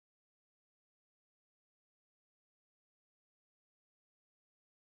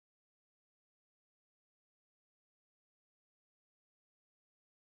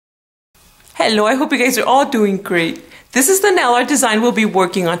Hello, I hope you guys are all doing great. This is the nail art design we'll be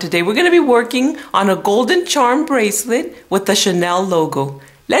working on today. We're going to be working on a golden charm bracelet with the Chanel logo.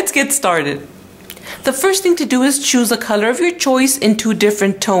 Let's get started. The first thing to do is choose a color of your choice in two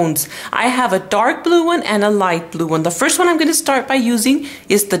different tones. I have a dark blue one and a light blue one. The first one I'm going to start by using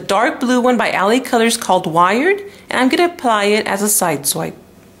is the dark blue one by LA Colors called Wired, and I'm going to apply it as a side swipe.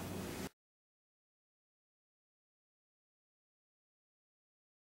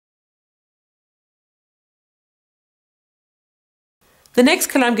 The next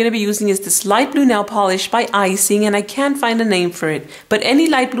color I'm going to be using is this light blue nail polish by Icing, and I can't find a name for it, but any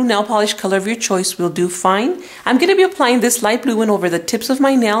light blue nail polish color of your choice will do fine. I'm going to be applying this light blue one over the tips of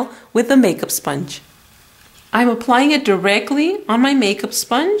my nail with the makeup sponge. I'm applying it directly on my makeup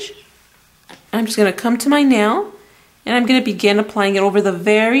sponge. I'm just going to come to my nail and I'm going to begin applying it over the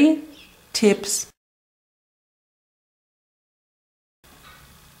very tips.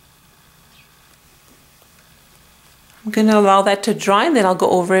 I'm going to allow that to dry and then I'll go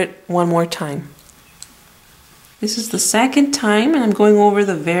over it one more time. This is the second time and I'm going over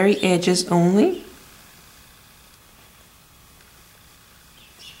the very edges only.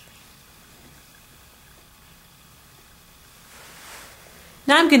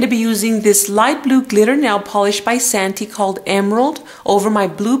 Now I'm going to be using this light blue glitter nail polish by Santee called Emerald over my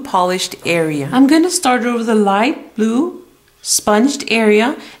blue polished area. I'm going to start over the light blue sponged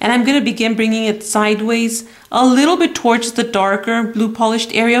area and I'm going to begin bringing it sideways a little bit towards the darker blue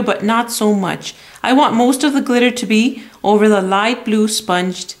polished area, but not so much. I want most of the glitter to be over the light blue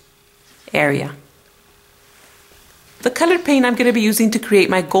sponged area. The colored paint I'm going to be using to create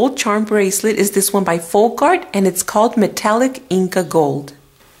my gold charm bracelet is this one by Folk Art, and it's called Metallic Inca Gold.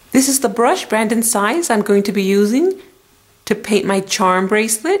 This is the brush, brand, and size I'm going to be using to paint my charm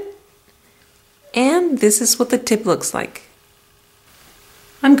bracelet, and this is what the tip looks like.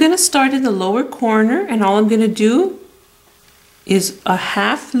 I'm going to start in the lower corner and all I'm going to do is a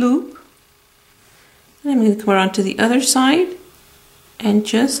half loop. And I'm going to come around to the other side and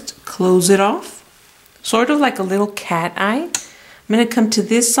just close it off. Sort of like a little cat eye. I'm going to come to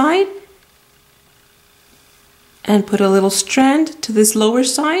this side and put a little strand to this lower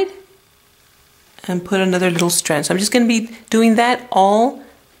side and put another little strand. So I'm just going to be doing that all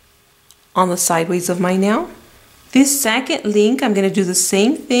on the sideways of my nail. This second link, I'm going to do the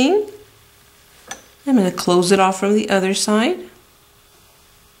same thing. I'm going to close it off from the other side.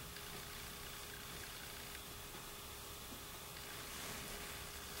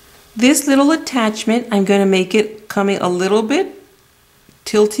 This little attachment, I'm going to make it coming a little bit,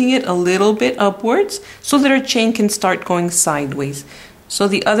 tilting it a little bit upwards so that our chain can start going sideways. So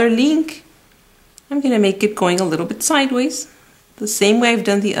the other link, I'm going to make it going a little bit sideways, the same way I've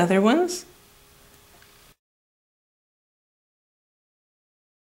done the other ones.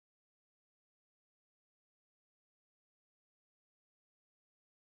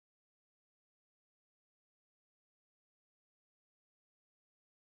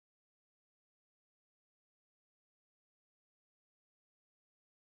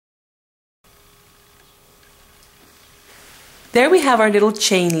 There we have our little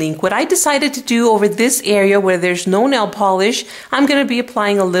chain link. What I decided to do over this area where there's no nail polish, I'm going to be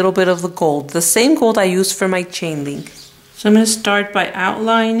applying a little bit of the gold, the same gold I used for my chain link. So I'm going to start by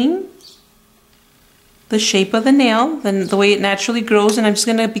outlining the shape of the nail, then the way it naturally grows, and I'm just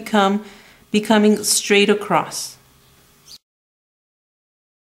going to becoming straight across.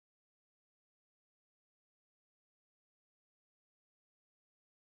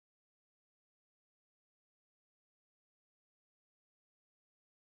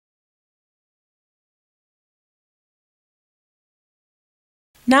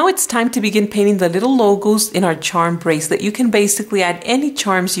 Now it's time to begin painting the little logos in our charm bracelet. You can basically add any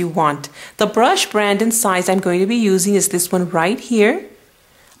charms you want. The brush, brand, and size I'm going to be using is this one right here.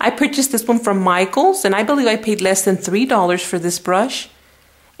 I purchased this one from Michael's and I believe I paid less than $3 for this brush.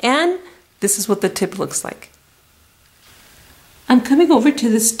 And this is what the tip looks like. I'm coming over to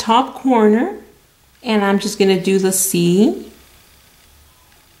this top corner and I'm just going to do the C.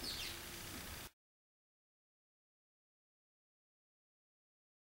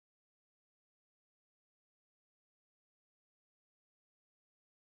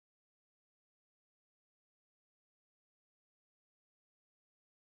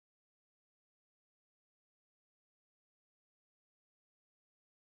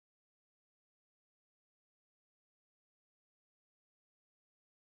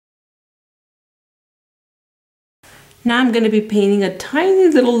 Now I'm going to be painting a tiny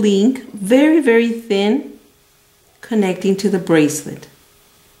little link, very, very thin, connecting to the bracelet.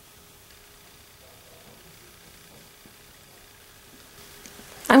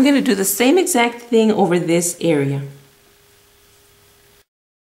 I'm going to do the same exact thing over this area.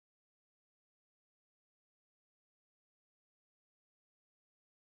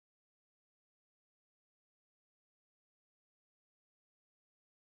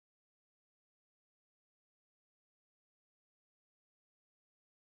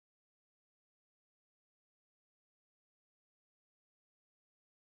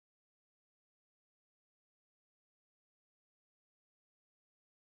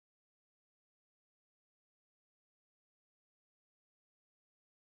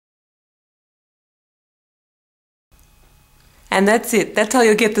 And that's it. That's how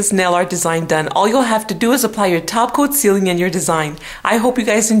you'll get this nail art design done. All you'll have to do is apply your top coat sealing in your design. I hope you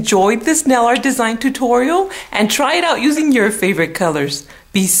guys enjoyed this nail art design tutorial and try it out using your favorite colors.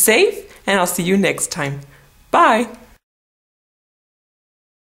 Be safe, and I'll see you next time. Bye!